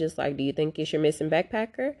so he's just like, do you think it's your missing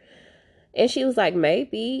backpacker? And she was like,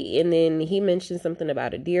 maybe. And then he mentioned something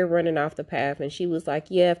about a deer running off the path. And she was like,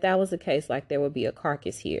 yeah, if that was the case, like there would be a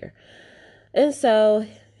carcass here. And so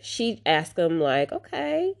she asked him like,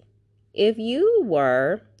 okay, if you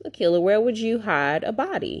were a killer, where would you hide a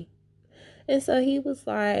body? And so he was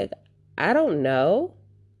like, I don't know.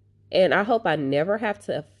 And I hope I never have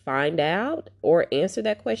to find out or answer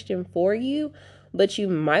that question for you. But you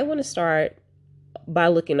might want to start by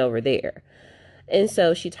looking over there. And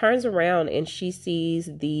so she turns around and she sees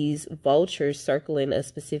these vultures circling a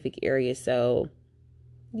specific area. So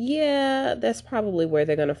yeah, that's probably where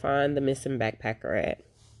they're going to find the missing backpacker at.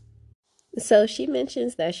 So she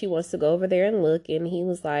mentions that she wants to go over there and look. And he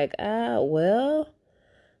was like, well,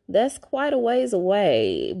 that's quite a ways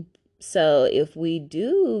away. So if we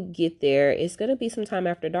do get there, it's going to be sometime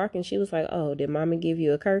after dark. And she was like, oh, did Mama give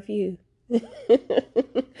you a curfew?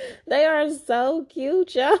 They are so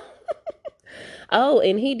cute, y'all. Oh,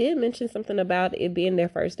 and he did mention something about it being their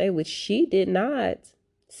first day, which she did not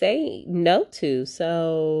say no to.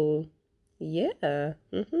 So, yeah.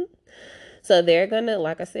 So they're going to,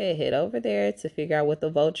 like I said, head over there to figure out what the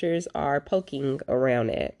vultures are poking around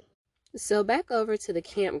at. So back over to the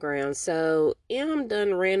campground. So M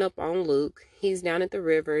done ran up on Luke. He's down at the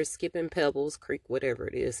river, skipping Pebbles Creek, whatever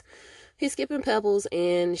it is. He's skipping Pebbles,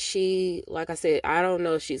 and she, like I said, I don't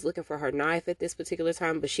know if she's looking for her knife at this particular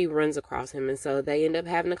time, but she runs across him. And so they end up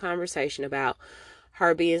having a conversation about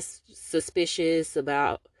her being suspicious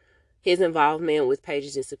about his involvement with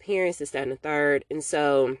Paige's disappearance, this, that, and the third. And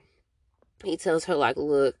so he tells her, like,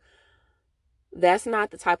 look, that's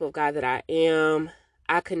not the type of guy that I am.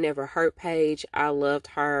 I could never hurt Paige. I loved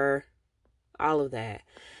her, all of that.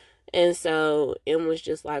 And so M was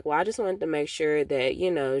just like, well, I just wanted to make sure that, you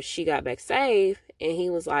know, she got back safe. And he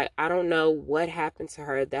was like, I don't know what happened to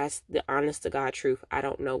her. That's the honest to God truth. I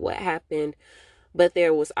don't know what happened, but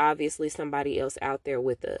there was obviously somebody else out there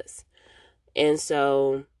with us. And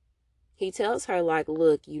so he tells her, like,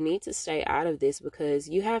 look, you need to stay out of this because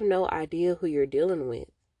you have no idea who you're dealing with.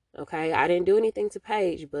 Okay, I didn't do anything to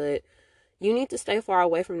Paige, but you need to stay far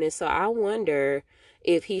away from this. So I wonder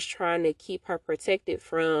if he's trying to keep her protected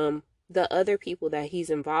from the other people that he's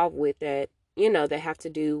involved with that, you know, that have to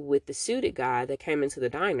do with the suited guy that came into the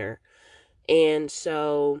diner. And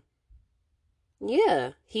so,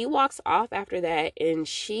 yeah, he walks off after that, and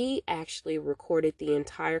she actually recorded the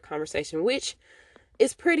entire conversation, which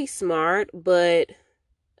is pretty smart, but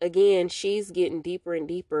again, she's getting deeper and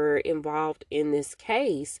deeper involved in this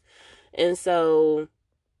case. And so,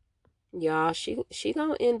 y'all, she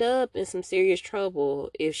gonna end up in some serious trouble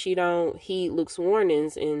if she don't heed Luke's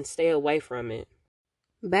warnings and stay away from it.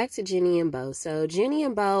 Back to Jenny and Bo. So Jenny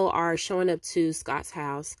and Bo are showing up to Scott's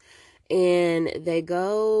house, and they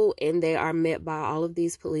go and they are met by all of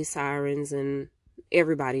these police sirens, and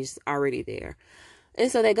everybody's already there. And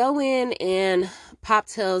so they go in, and Pop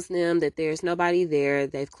tells them that there's nobody there.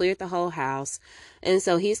 They've cleared the whole house. And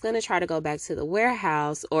so he's going to try to go back to the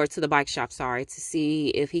warehouse, or to the bike shop, sorry, to see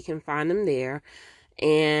if he can find them there.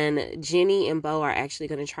 And Jenny and Bo are actually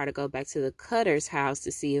going to try to go back to the Cutter's house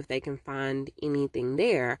to see if they can find anything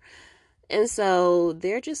there. And so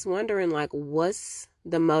they're just wondering, like, what's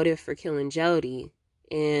the motive for killing Jody?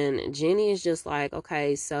 And Jenny is just like,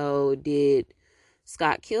 okay, so did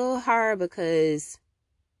Scott kill her? Because,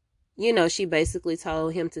 you know, she basically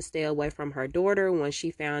told him to stay away from her daughter when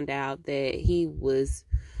she found out that he was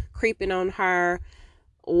creeping on her.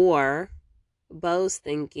 Or Bo's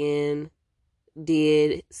thinking,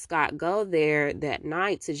 did Scott go there that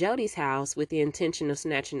night to Jody's house with the intention of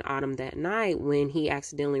snatching Autumn that night when he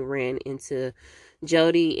accidentally ran into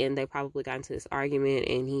Jody and they probably got into this argument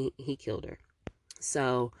and he killed her?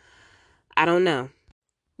 So, I don't know.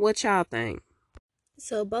 What y'all think?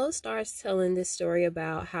 So Bo starts telling this story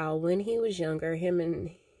about how when he was younger, him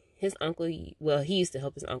and his uncle, well, he used to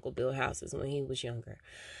help his uncle build houses when he was younger.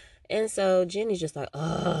 And so Jenny's just like,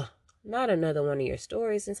 ugh, not another one of your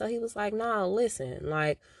stories. And so he was like, nah, listen,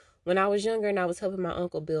 like when I was younger and I was helping my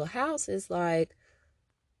uncle build houses, like,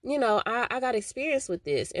 you know, I got experience with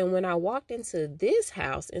this. And when I walked into this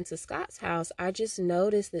house, into Scott's house, I just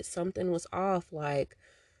noticed that something was off. Like,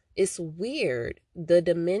 it's weird. The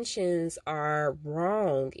dimensions are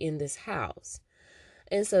wrong in this house.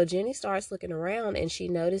 And so Jenny starts looking around and she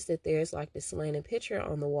noticed that there's like this slanted picture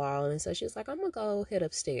on the wall. And so she's like, I'm going to go head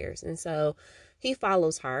upstairs. And so he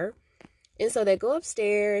follows her. And so they go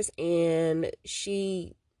upstairs and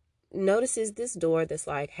she notices this door that's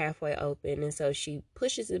like halfway open. And so she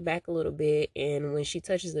pushes it back a little bit. And when she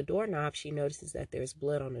touches the doorknob, she notices that there's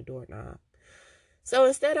blood on the doorknob. So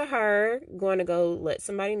instead of her going to go let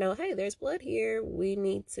somebody know, hey, there's blood here, we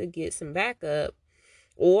need to get some backup,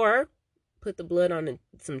 or put the blood on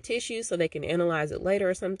some tissue so they can analyze it later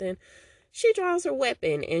or something, she draws her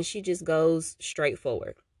weapon and she just goes straight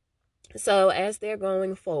forward. So as they're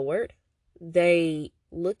going forward, they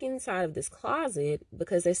look inside of this closet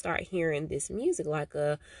because they start hearing this music, like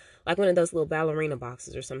one of those little ballerina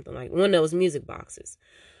boxes or something, like one of those music boxes.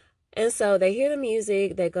 And so they hear the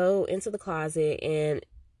music, they go into the closet, and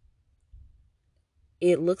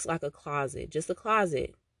it looks like a closet, just a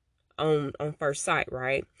closet on first sight,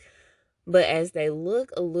 right? But as they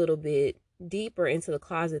look a little bit deeper into the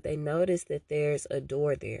closet, they notice that there's a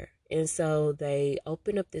door there. And so they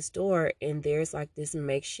open up this door and there's like this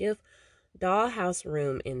makeshift dollhouse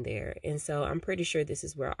room in there. And so I'm pretty sure this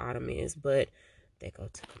is where Autumn is, but they go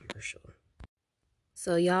to commercial.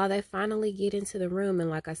 So y'all, they finally get into the room, and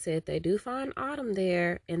like I said, they do find Autumn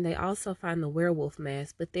there, and they also find the werewolf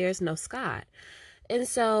mask, but there's no Scott. And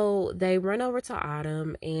so they run over to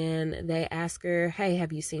Autumn and they ask her, hey,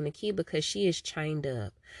 have you seen the key? Because she is chained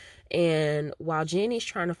up. And while Jenny's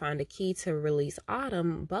trying to find a key to release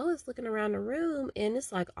Autumn, Bo is looking around the room and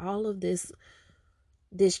it's like all of this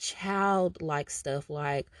childlike stuff,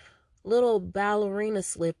 like little ballerina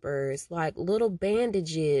slippers, like little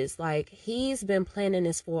bandages. Like he's been planning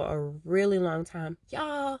this for a really long time.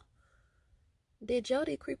 Y'all, did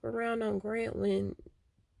Jody creep around on Grant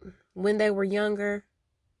when they were younger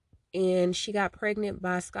and she got pregnant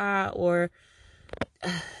by Scott? Or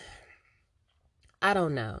I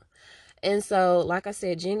don't know. And so, like I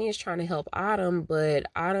said, Jenny is trying to help Autumn, but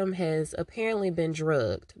Autumn has apparently been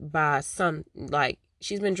drugged by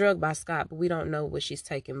she's been drugged by Scott, but we don't know what she's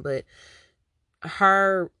taken. But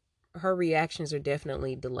her reactions are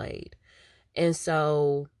definitely delayed. And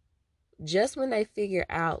so just when they figure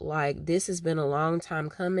out like this has been a long time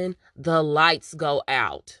coming, the lights go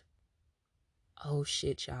out. Oh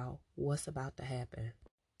shit, y'all. What's about to happen?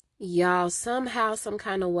 Y'all, somehow, some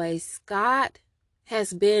kind of way, Scott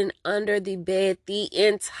has been under the bed the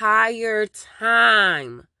entire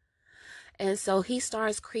time. And so he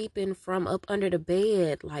starts creeping from up under the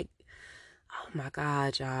bed, like, oh my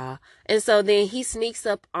God, y'all. And so then he sneaks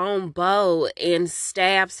up on Bo and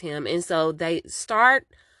stabs him. And so they start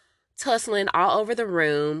tussling all over the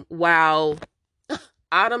room while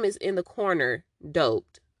Autumn is in the corner,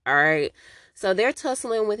 doped. All right. So they're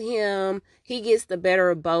tussling with him. He gets the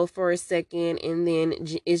better of Bo for a second, and then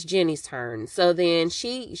it's Jenny's turn. So then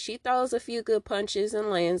she throws a few good punches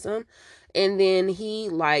and lands them, and then he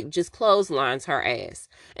like just clotheslines her ass.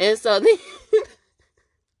 And so then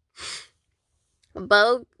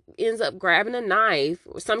Bo ends up grabbing a knife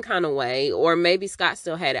or some kind of way, or maybe Scott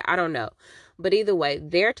still had it. I don't know. But either way,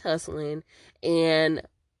 they're tussling, and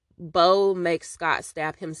Bo makes Scott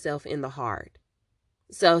stab himself in the heart.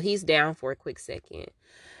 So he's down for a quick second.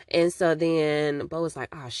 And so then Bo was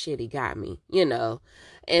like, oh shit, he got me, you know.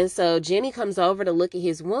 And so Jenny comes over to look at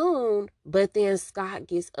his wound, but then Scott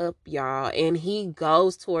gets up, y'all, and he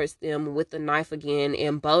goes towards them with the knife again,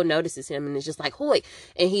 and Bo notices him and is just like, hoy.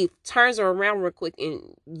 And he turns her around real quick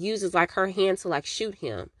and uses like her hand to like shoot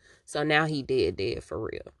him. So now he dead for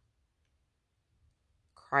real.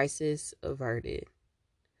 Crisis averted.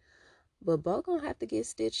 But Bo gonna have to get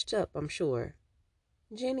stitched up, I'm sure.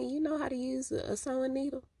 Jenny, you know how to use a sewing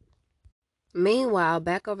needle? Meanwhile,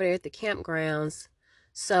 back over there at the campgrounds,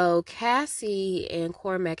 so Cassie and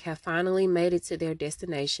Cormac have finally made it to their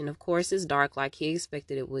destination. Of course, it's dark like he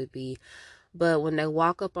expected it would be. But when they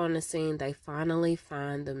walk up on the scene, they finally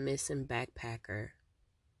find the missing backpacker.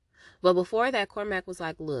 But before that, Cormac was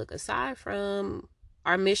like, look, aside from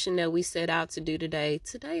our mission that we set out to do today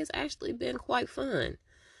has actually been quite fun.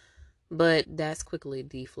 But that's quickly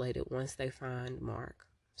deflated once they find Mark.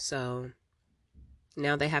 So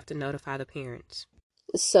now they have to notify the parents.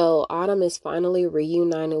 So Autumn is finally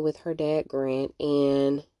reunited with her dad, Grant,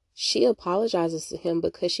 and she apologizes to him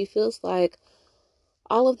because she feels like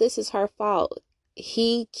all of this is her fault.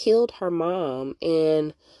 He killed her mom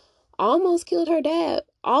and almost killed her dad,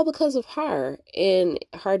 all because of her. And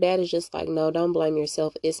her dad is just like, no, don't blame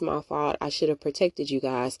yourself. It's my fault. I should have protected you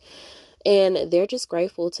guys. And they're just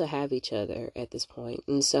grateful to have each other at this point.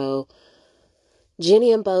 And so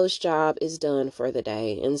Jenny and Bo's job is done for the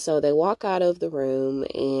day. And so they walk out of the room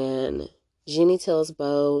and Jenny tells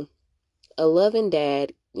Bo, a loving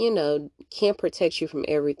dad, can't protect you from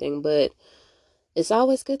everything, but it's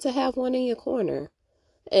always good to have one in your corner.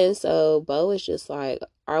 And so Bo is just like,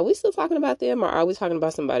 are we still talking about them or are we talking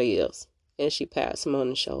about somebody else? And she pats him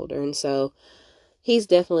on the shoulder. And so he's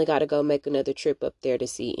definitely got to go make another trip up there to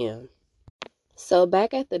see him. So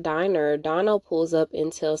back at the diner, Dono pulls up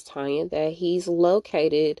and tells Tanya that he's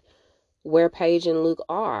located where Paige and Luke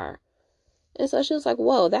are. And so she was like,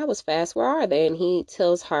 whoa, that was fast. Where are they? And he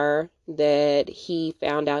tells her that he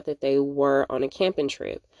found out that they were on a camping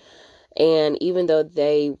trip. And even though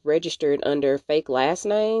they registered under fake last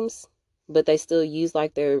names, but they still used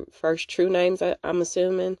like their first true names, I'm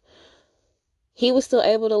assuming, he was still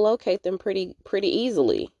able to locate them pretty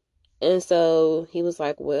easily. And so he was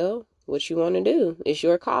like, well, what you want to do? It's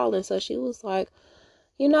your call. And so she was like,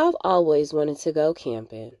 I've always wanted to go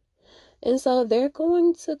camping. And so they're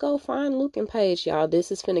going to go find Luke and Paige, y'all.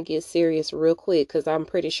 This is finna get serious real quick because I'm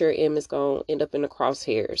pretty sure Em is going to end up in the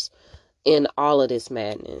crosshairs in all of this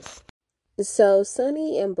madness. So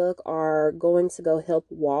Sonny and Buck are going to go help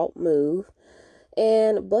Walt move.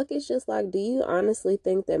 And Buck is just like, do you honestly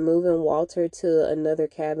think that moving Walter to another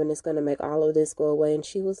cabin is going to make all of this go away? And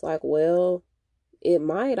she was like, well, it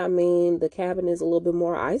might. I mean, the cabin is a little bit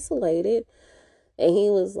more isolated. And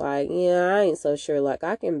he was like, yeah, I ain't so sure. Like,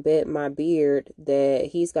 I can bet my beard that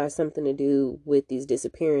he's got something to do with these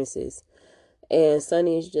disappearances. And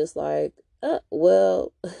Sonny's just like,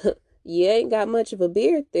 well, you ain't got much of a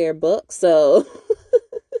beard there, Buck. So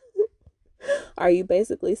are you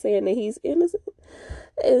basically saying that he's innocent?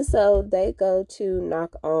 And so they go to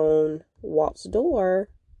knock on Walt's door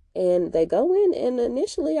and they go in. And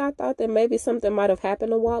initially I thought that maybe something might have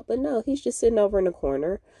happened to Walt, but no, he's just sitting over in the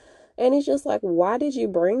corner. And he's just like, why did you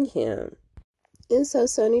bring him? And so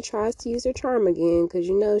Sonny tries to use her charm again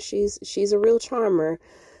because, she's a real charmer.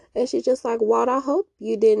 And she's just like, Walt, I hope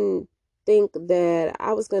you didn't think that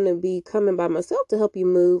I was going to be coming by myself to help you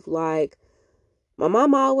move. Like, my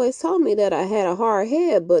mama always told me that I had a hard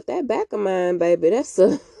head, but that back of mine, baby, that's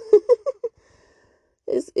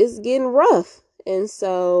it's getting rough. And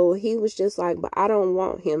so he was just like, but I don't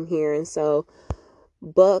want him here. And so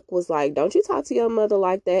Buck was like, don't you talk to your mother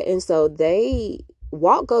like that. And so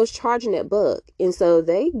Walt goes charging at Buck. And so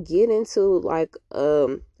they get into like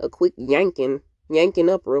a quick yanking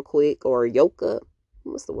up real quick, or yoke up.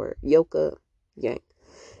 What's the word? Yoke up, yank.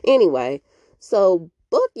 Anyway, so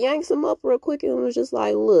Buck yanks him up real quick and was just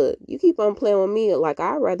like, look, you keep on playing with me. Like,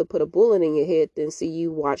 I'd rather put a bullet in your head than see you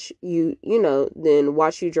than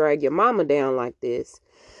watch you drag your mama down like this.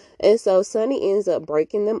 And so Sonny ends up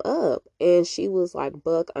breaking them up. And she was like,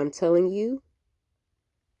 Buck, I'm telling you,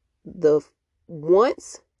 the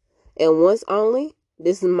once and once only,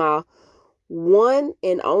 this is my one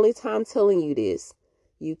and only time telling you this.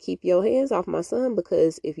 You keep your hands off my son,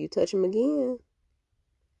 because if you touch him again,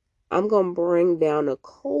 I'm going to bring down a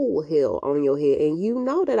coal hill on your head. And you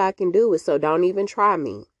know that I can do it, so don't even try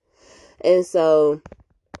me. And so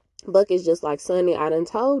Buck is just like, Sonny, I done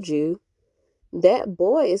told you that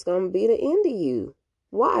boy is going to be the end of you.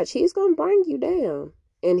 Watch, he's going to bring you down.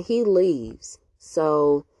 And he leaves.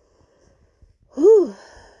 So, whew.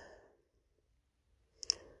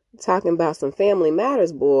 Talking about some family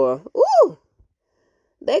matters, boy. Ooh,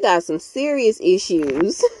 they got some serious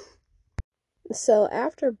issues. So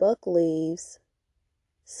after Buck leaves,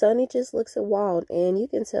 Sonny just looks at Walt, and you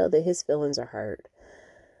can tell that his feelings are hurt.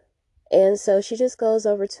 And so she just goes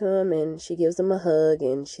over to him and she gives him a hug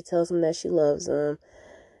and she tells him that she loves him.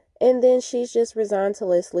 And then she's just resigned to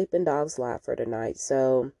let sleeping dogs lie for the night.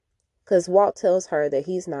 So, because Walt tells her that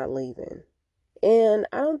he's not leaving. And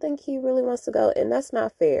I don't think he really wants to go. And that's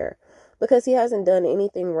not fair because he hasn't done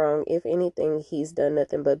anything wrong. If anything, he's done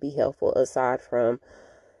nothing but be helpful aside from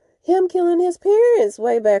him killing his parents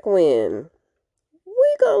way back when.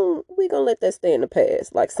 We gonna let that stay in the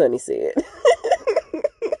past, like Sonny said.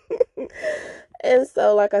 And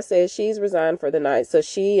so, like I said, she's resigned for the night. So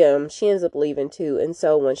she ends up leaving too. And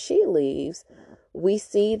so when she leaves, we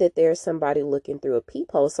see that there's somebody looking through a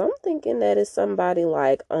peephole. So I'm thinking that is somebody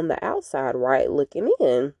like on the outside, right, looking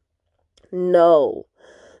in. No.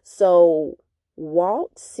 So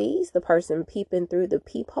Walt sees the person peeping through the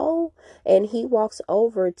peephole, and he walks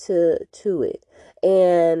over to it.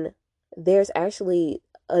 And there's actually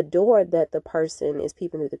a door that the person is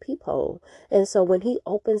peeping through the peephole. And so when he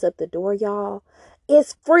opens up the door, y'all,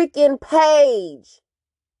 it's freaking Paige.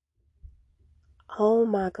 Oh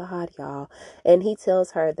my God, y'all. And he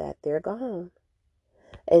tells her that they're gone.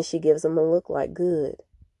 And she gives him a look like, good.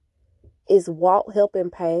 Is Walt helping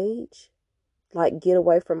Paige, like, get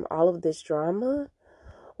away from all of this drama?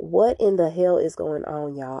 What in the hell is going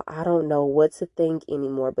on, y'all? I don't know what to think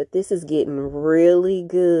anymore, but this is getting really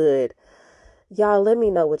good. Y'all, let me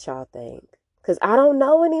know what y'all think, because I don't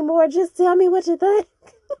know anymore. Just tell me what you think.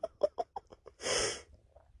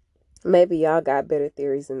 Maybe y'all got better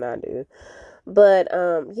theories than I do. But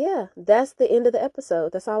yeah, that's the end of the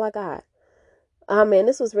episode. That's all I got. Oh man,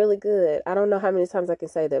 this was really good. I don't know how many times I can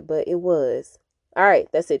say that, but it was. All right,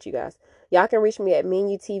 that's it, you guys. Y'all can reach me at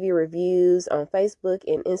Menu TV Reviews on Facebook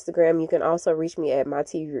and Instagram. You can also reach me at my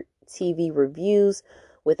TV Reviews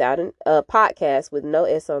without a podcast with no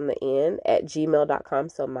S on the end at gmail.com.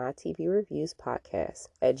 So my TV Reviews podcast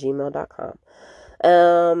at gmail.com.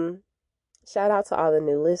 Shout out to all the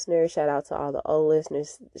new listeners. Shout out to all the old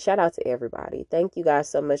listeners. Shout out to everybody. Thank you guys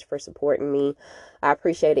so much for supporting me. I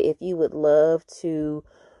appreciate it. If you would love to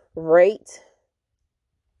rate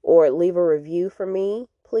or leave a review for me,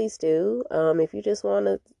 please do. If you just want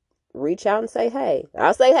to reach out and say hey,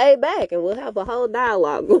 I'll say hey back and we'll have a whole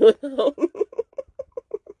dialogue going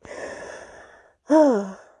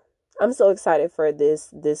on. I'm so excited for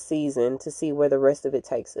this season to see where the rest of it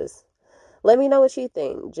takes us. Let me know what you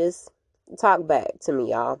think. Just talk back to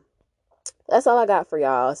me, y'all. That's all I got for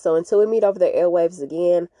y'all. So until we meet over the airwaves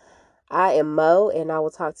again, I am Mo, and I will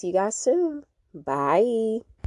talk to you guys soon. Bye.